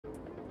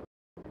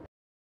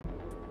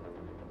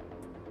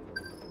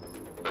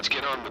Let's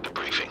get on with the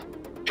briefing.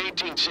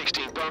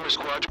 1816 Bomber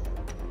Squadron.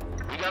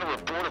 We got a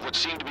report of what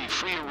seemed to be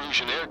free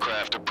Erusian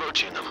aircraft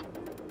approaching them.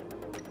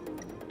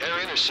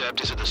 Air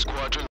intercept is at the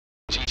squadron's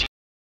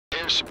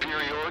air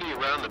superiority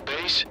around the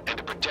base and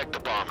to protect the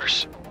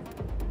bombers.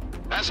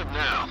 As of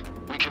now,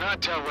 we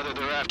cannot tell whether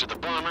they're after the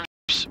bombers.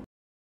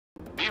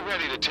 Be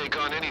ready to take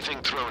on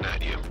anything thrown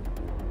at you.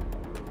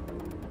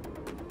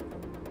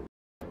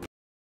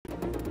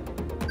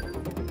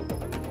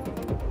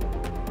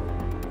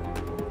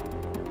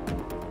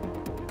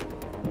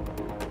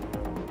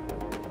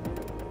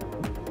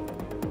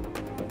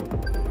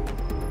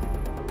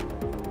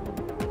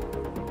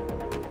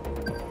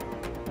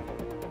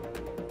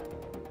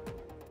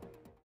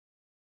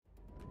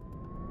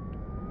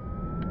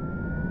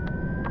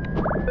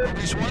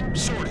 Mobius 1,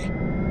 sortie.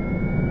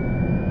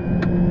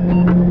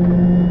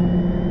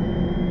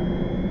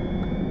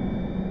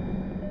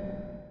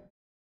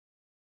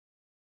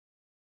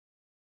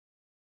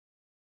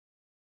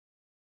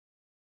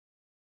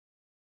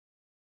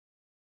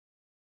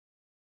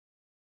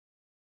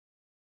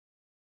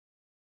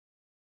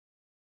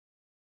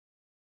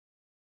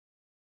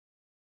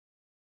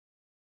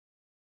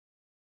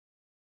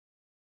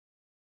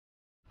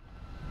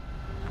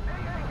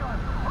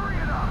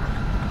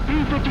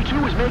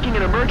 B-52 is making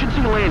an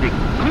emergency landing.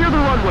 Clear the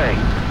runway.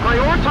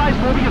 Prioritize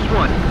Mobius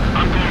 1.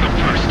 I'm going up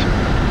first.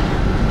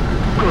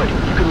 Good.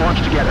 You can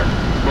launch together.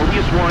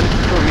 Mobius 1,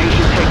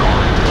 formation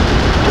takeoff.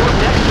 Port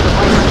next to the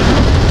Viper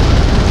 2.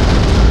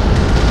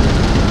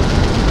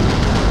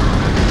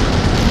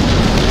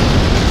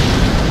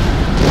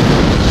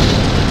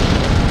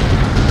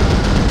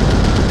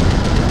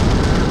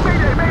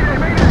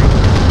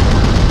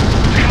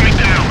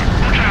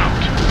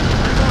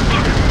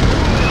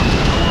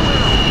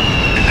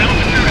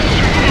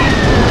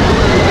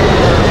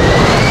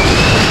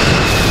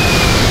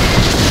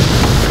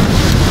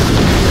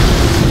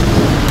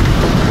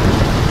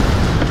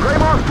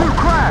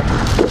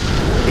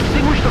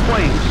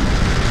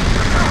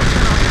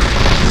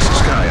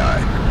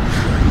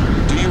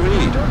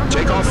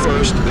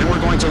 First, then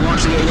we're going to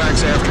launch the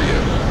HAWX after you.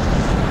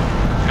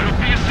 It'll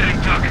be a sitting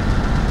duck.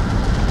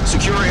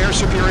 Secure air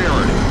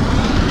superiority.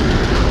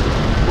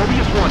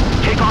 Mobius 1,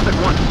 take off at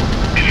once.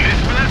 In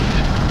this mess?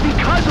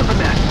 Because of the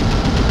mess.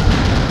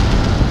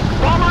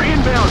 Bomber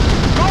inbound.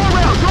 Go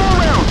around, go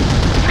around.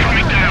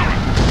 Coming down.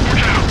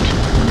 Watch out.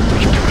 We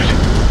can do it.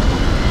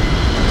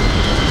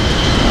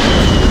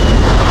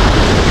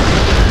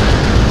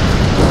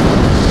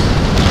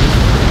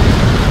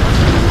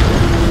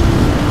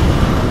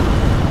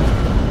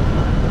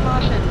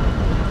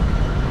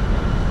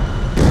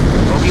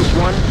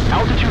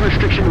 Altitude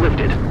restriction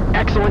lifted.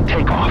 Excellent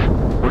takeoff.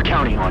 We're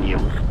counting on you.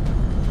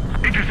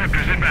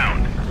 Interceptors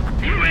inbound.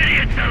 You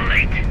idiots are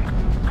late.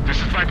 This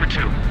is Viper 2.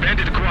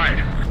 Bandit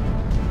acquired.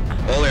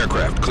 All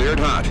aircraft cleared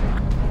hot.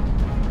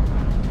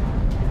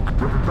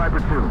 This is Viper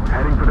 2,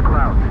 heading for the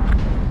clouds.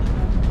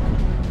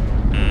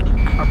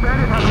 A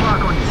bandit has a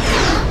lock on you.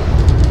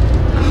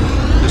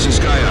 This is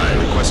Sky Eye,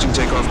 requesting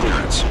takeoff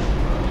clearance.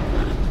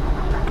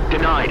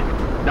 Denied.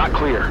 Not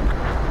clear.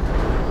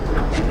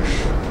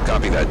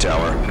 Copy that,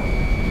 tower.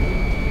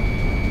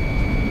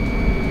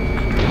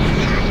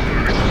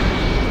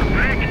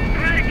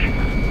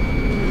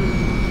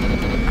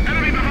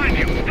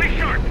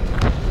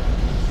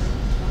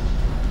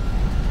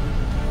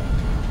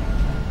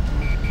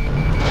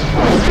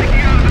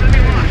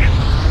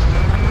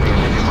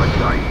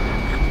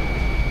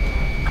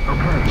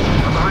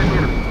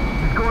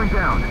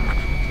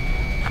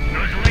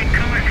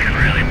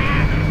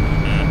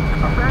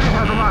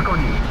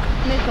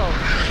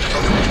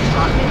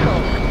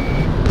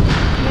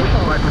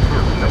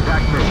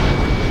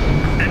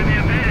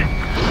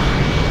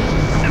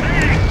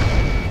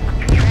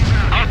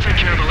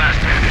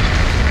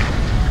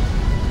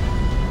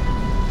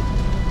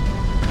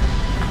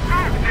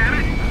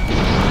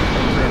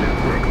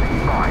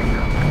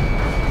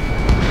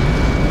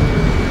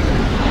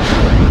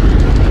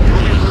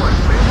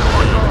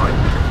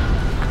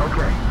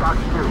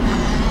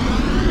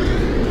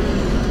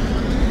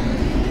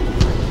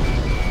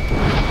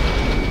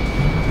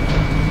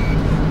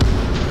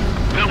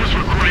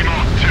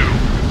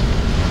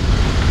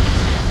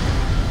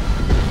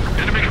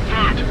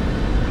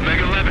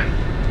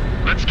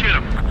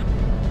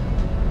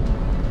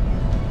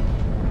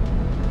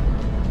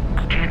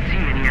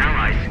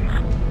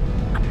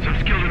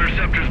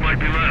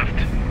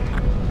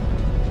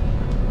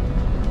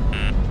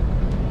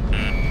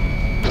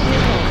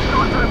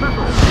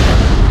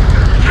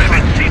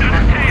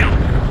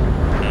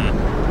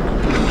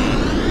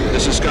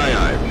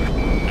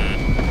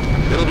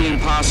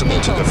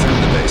 Impossible to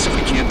defend the base if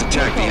we can't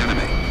detect the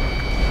enemy.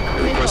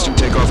 Requesting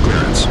takeoff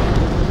clearance.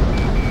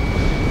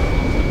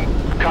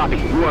 Copy.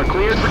 You are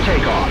cleared for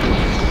takeoff.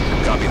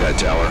 Copy that,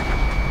 tower.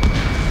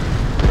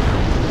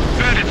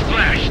 Bandit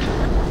splashed.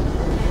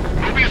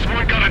 Mobius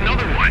 1 got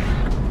another one.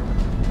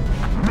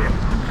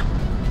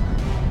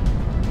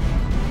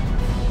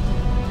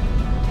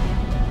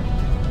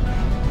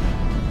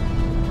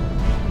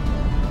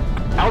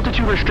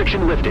 Altitude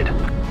restriction lifted.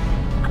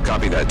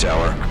 Copy that,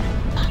 Tower.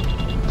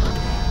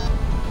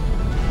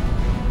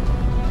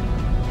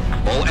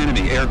 All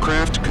enemy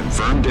aircraft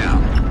confirmed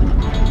down.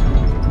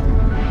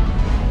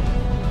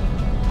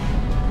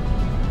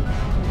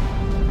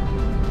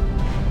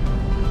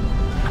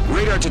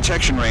 Radar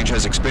detection range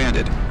has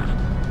expanded.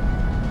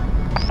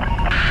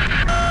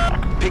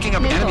 Picking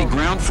up enemy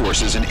ground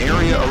forces in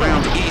area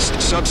around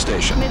East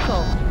Substation.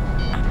 Missile.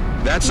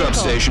 That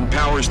substation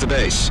powers the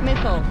base.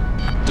 Missile.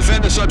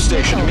 Defend the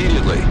substation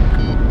immediately.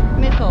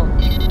 Missile.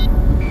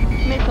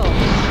 Missile.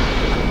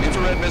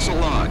 Infrared missile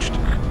launched.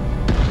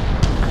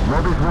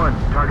 Mobius 1,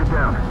 target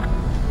down.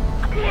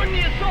 Warn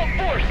the assault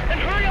force and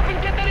hurry up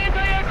and get that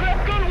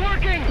anti-aircraft gun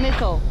working!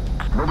 Missile.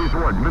 Mobius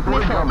 1, missile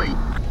Missile. incoming.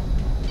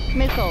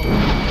 Missile.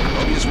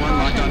 Mobius 1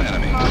 locked on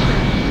enemy.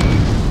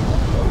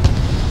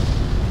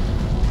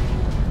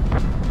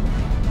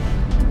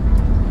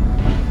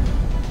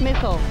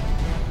 Missile.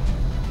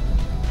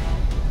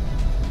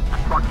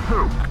 Fox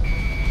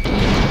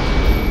 2.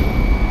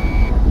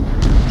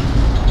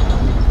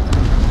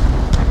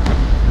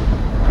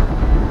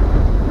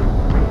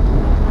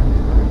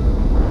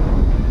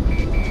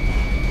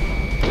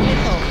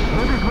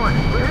 Mobius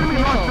 1, the enemy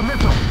launched a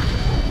missile.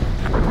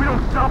 If we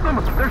don't stop them,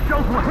 their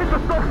shells will hit the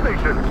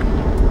substation.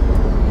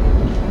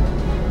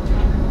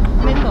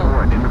 Missile.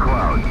 1 in the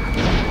clouds.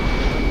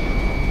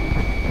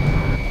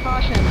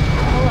 Caution.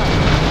 Pull up.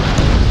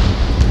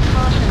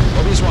 Caution.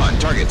 Mobius 1,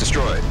 target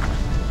destroyed.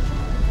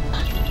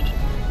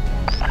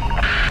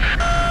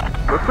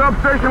 The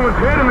substation was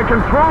hit and the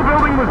control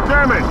building was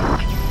damaged.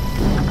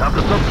 Top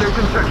the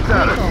substation, check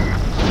status.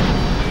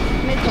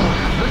 Missile.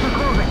 This is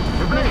closing.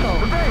 The base, Missile.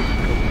 the base.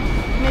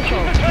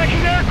 Missile.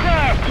 Attacking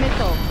aircraft!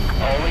 Missile.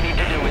 All we need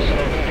to do is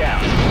slow them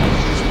down.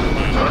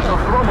 That's the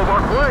thrum of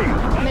our blade.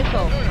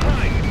 Missile.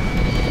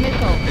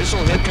 Missile.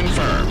 Missile hit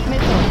confirmed.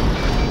 Missile.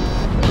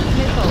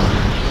 Missile.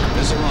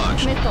 Missile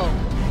launched. Missile.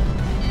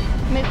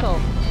 Missile.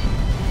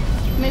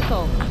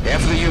 Missile.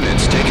 Half of the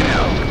units taken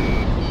out.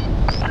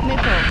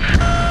 Missile.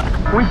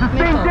 We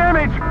sustained Missile.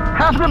 damage.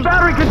 Half the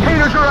battery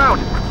containers are out.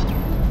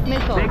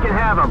 Missile. They can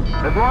have them.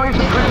 As long as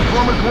the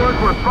transformers work,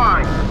 we're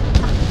fine.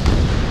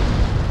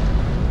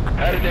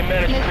 How did they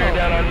manage to clear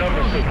down our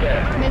numbers so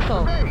fast?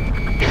 Missile.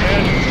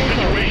 Command,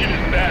 situation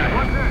is bad.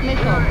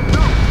 Missile.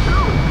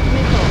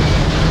 Missile.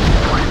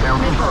 Flight down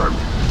confirmed.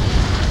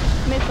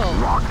 Missile.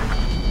 Locked.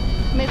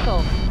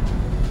 Missile.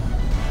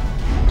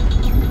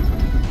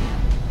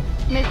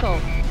 Missile.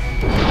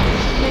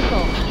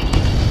 Missile.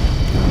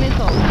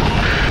 Missile.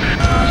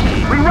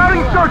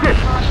 Rerouting circuit.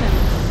 Caution.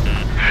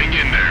 Hang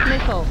in there.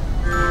 Missile.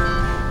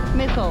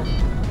 Missile.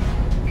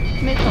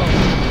 Missile.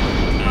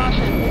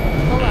 Caution.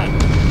 Pull up.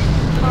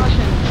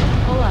 Caution.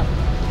 Pull up.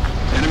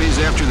 Enemies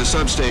after the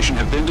substation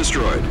have been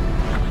destroyed.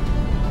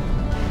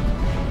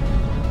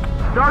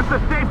 Start the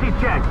safety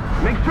check.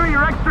 Make sure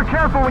you're extra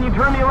careful when you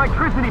turn the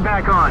electricity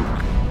back on.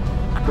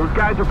 Those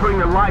guys are putting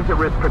their lives at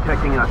risk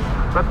protecting us.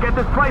 Let's get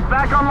this place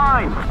back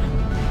online.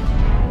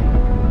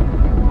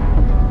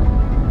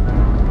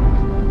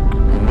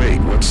 Wait,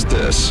 what's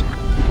this?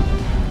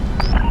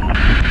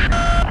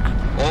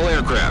 All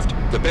aircraft,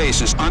 the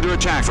base is under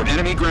attack from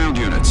enemy ground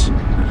units.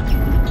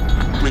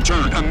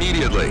 Return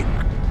immediately.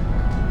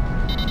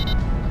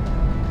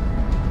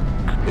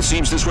 It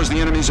seems this was the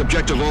enemy's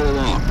objective all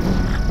along.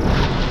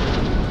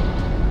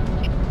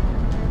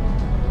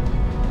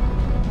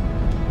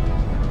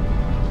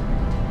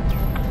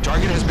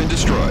 Target has been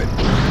destroyed.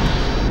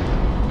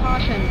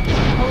 Caution.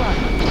 Pull up.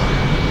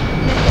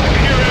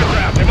 Attacking your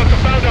aircraft. They must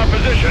have found our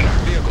position.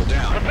 Vehicle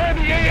down. Prepare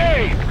the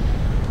AA!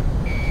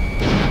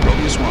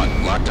 Mobius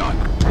 1, locked on.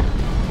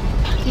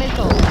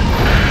 Missile.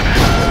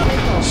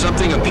 Missile.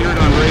 Something appeared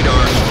on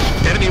radar.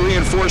 Enemy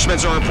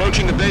reinforcements are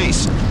approaching the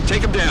base.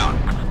 Take them down.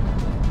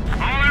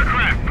 All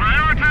aircraft,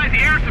 prioritize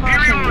air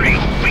superiority.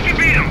 We can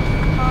beat them.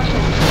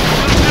 Caution.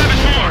 Let's have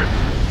it hard.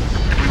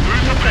 If we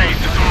lose the base,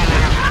 it's all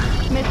over.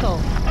 Missile.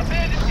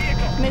 Abandoned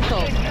vehicle.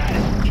 Missile.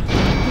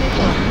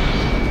 Missile.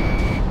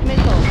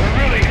 Missile. They're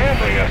really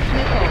hammering us.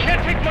 Missile. We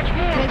can't take much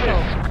more of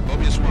Missile. this.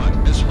 Mobius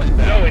 1, missile No,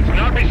 inbound. it's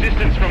not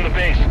resistance from the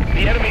base.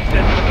 The enemy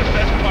sent one of their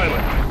best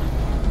pilots.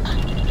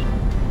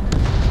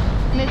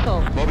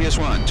 Missile. Mobius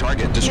 1,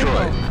 target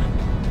destroyed.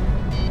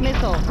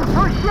 Missile.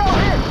 First shell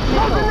hit.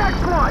 What's the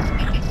next one?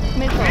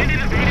 Missile. Evaded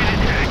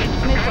attack.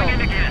 Missile. Going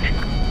in again.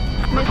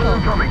 Missile.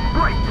 Incoming.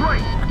 Break,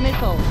 break.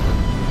 Missile.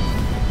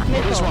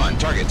 Mobius Missile. 1,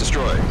 target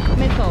destroyed.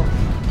 Missile.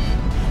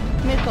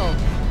 Missile.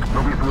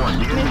 Mobius 1,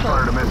 the enemy Missile.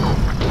 fired a missile.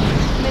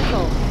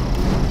 Missile.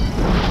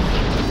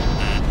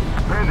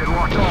 Bandit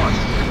locked on.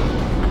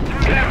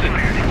 Captain,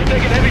 we're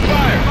taking heavy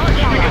fire.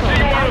 We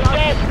continue our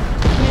assault.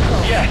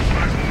 Missile. Yes.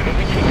 If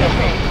we keep that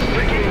pace,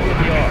 victory will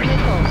be ours.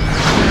 Missile.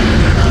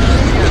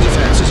 Air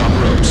defense is on the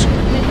ropes.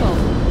 Missile.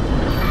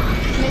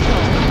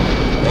 Missile.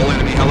 All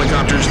enemy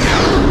helicopters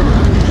down.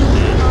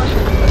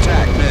 Caution.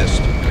 Attack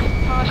missed.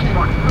 Caution.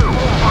 Fox 2,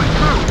 Fox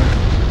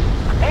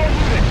 2. All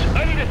units,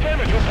 I need a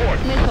damage report.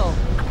 Missile.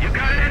 You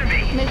got an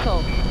enemy.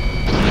 Missile.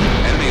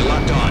 Enemy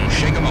locked on.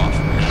 Shake them off.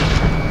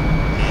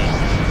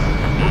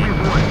 Mobius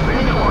 1,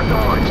 bandit locked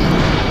on.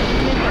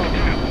 Missile.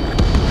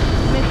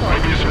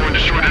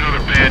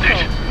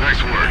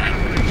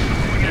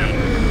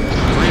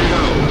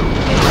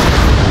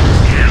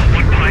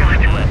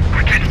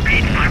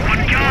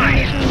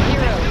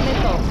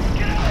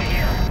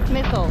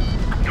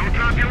 Missile. Don't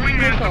drop your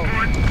wingman Missile.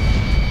 support.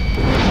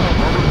 Missile.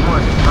 Almost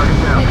one. Target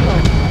down.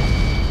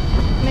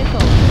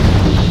 Missile.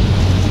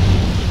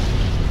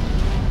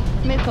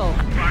 Missile.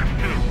 Fox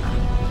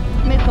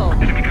 2. Missile.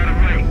 Enemy got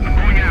away. I'm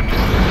going after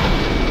him.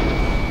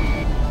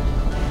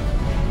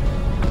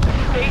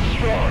 Stay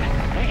strong.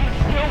 We can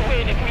still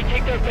win if we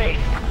take their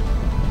base.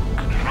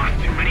 Lost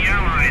too many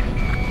allies.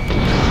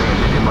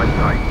 Bandit in my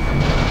sight.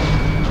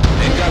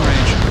 In gun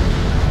range.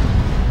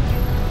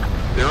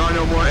 There are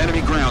no more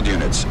enemy ground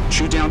units.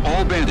 Shoot down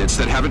all bandits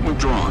that haven't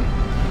withdrawn.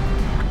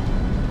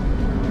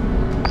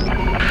 We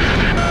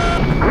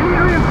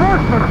need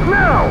reinforcements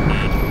now!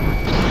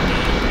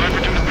 Viper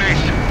 2 to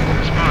base.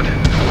 Respond.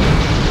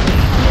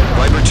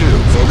 Viper 2,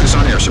 focus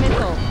on air support.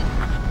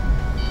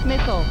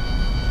 Missile. Missile.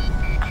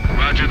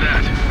 Roger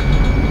that.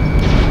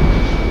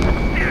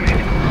 Damn it.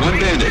 One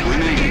bandit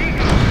remaining.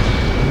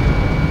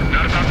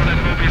 Not about to let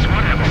Mobius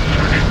 1 have all the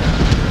target.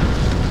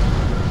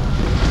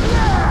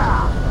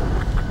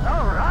 Yeah!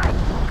 Alright!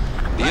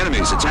 The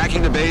enemies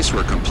attacking the base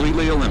were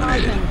completely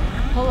eliminated.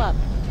 Caution. Pull up.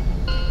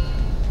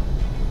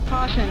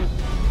 Caution.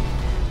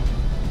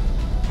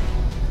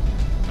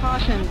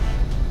 Caution.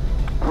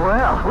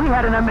 Well, we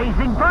had an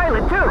amazing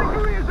pilot, too!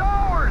 Victory is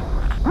ours!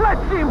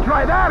 Let's see him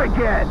try that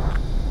again!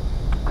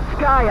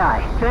 Sky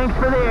Eye, thanks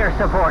for the air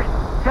support.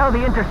 Tell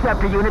the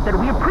interceptor unit that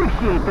we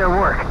appreciate their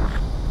work.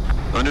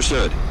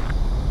 Understood.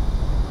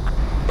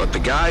 But the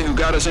guy who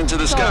got us into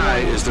the sky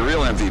is the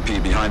real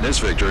MVP behind this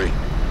victory.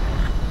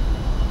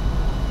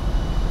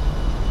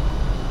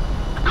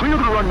 Clear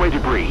the runway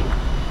debris.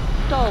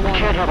 Stall We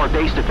warning. can't have our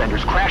base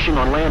defenders crashing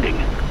on landing.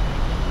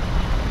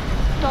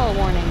 Stall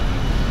warning.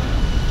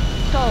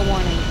 Stall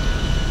warning.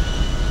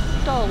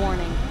 Stall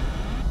warning.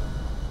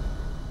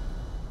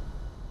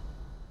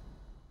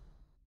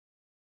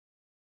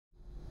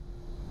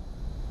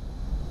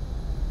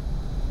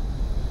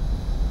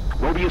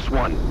 Mobius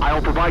 1,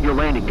 I'll provide your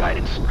landing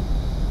guidance.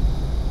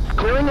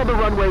 Clearing of the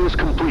runway is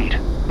complete,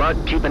 but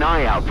keep an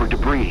eye out for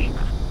debris.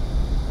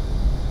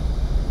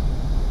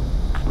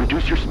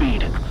 Reduce your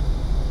speed.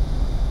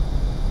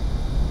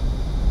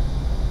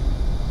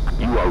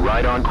 You are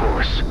right on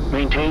course.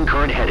 Maintain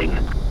current heading.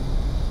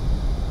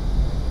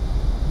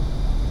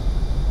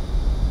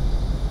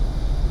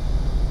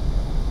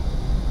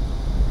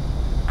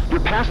 You're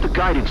past the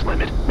guidance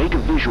limit. Make a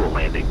visual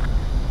landing.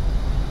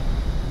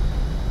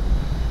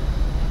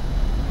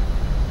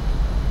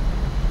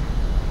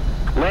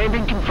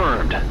 Landing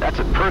confirmed. That's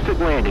a perfect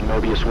landing,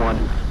 Mobius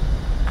 1.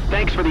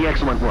 Thanks for the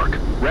excellent work.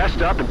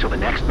 Rest up until the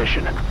next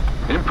mission.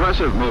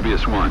 Impressive,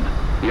 Mobius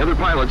 1. The other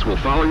pilots will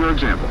follow your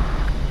example.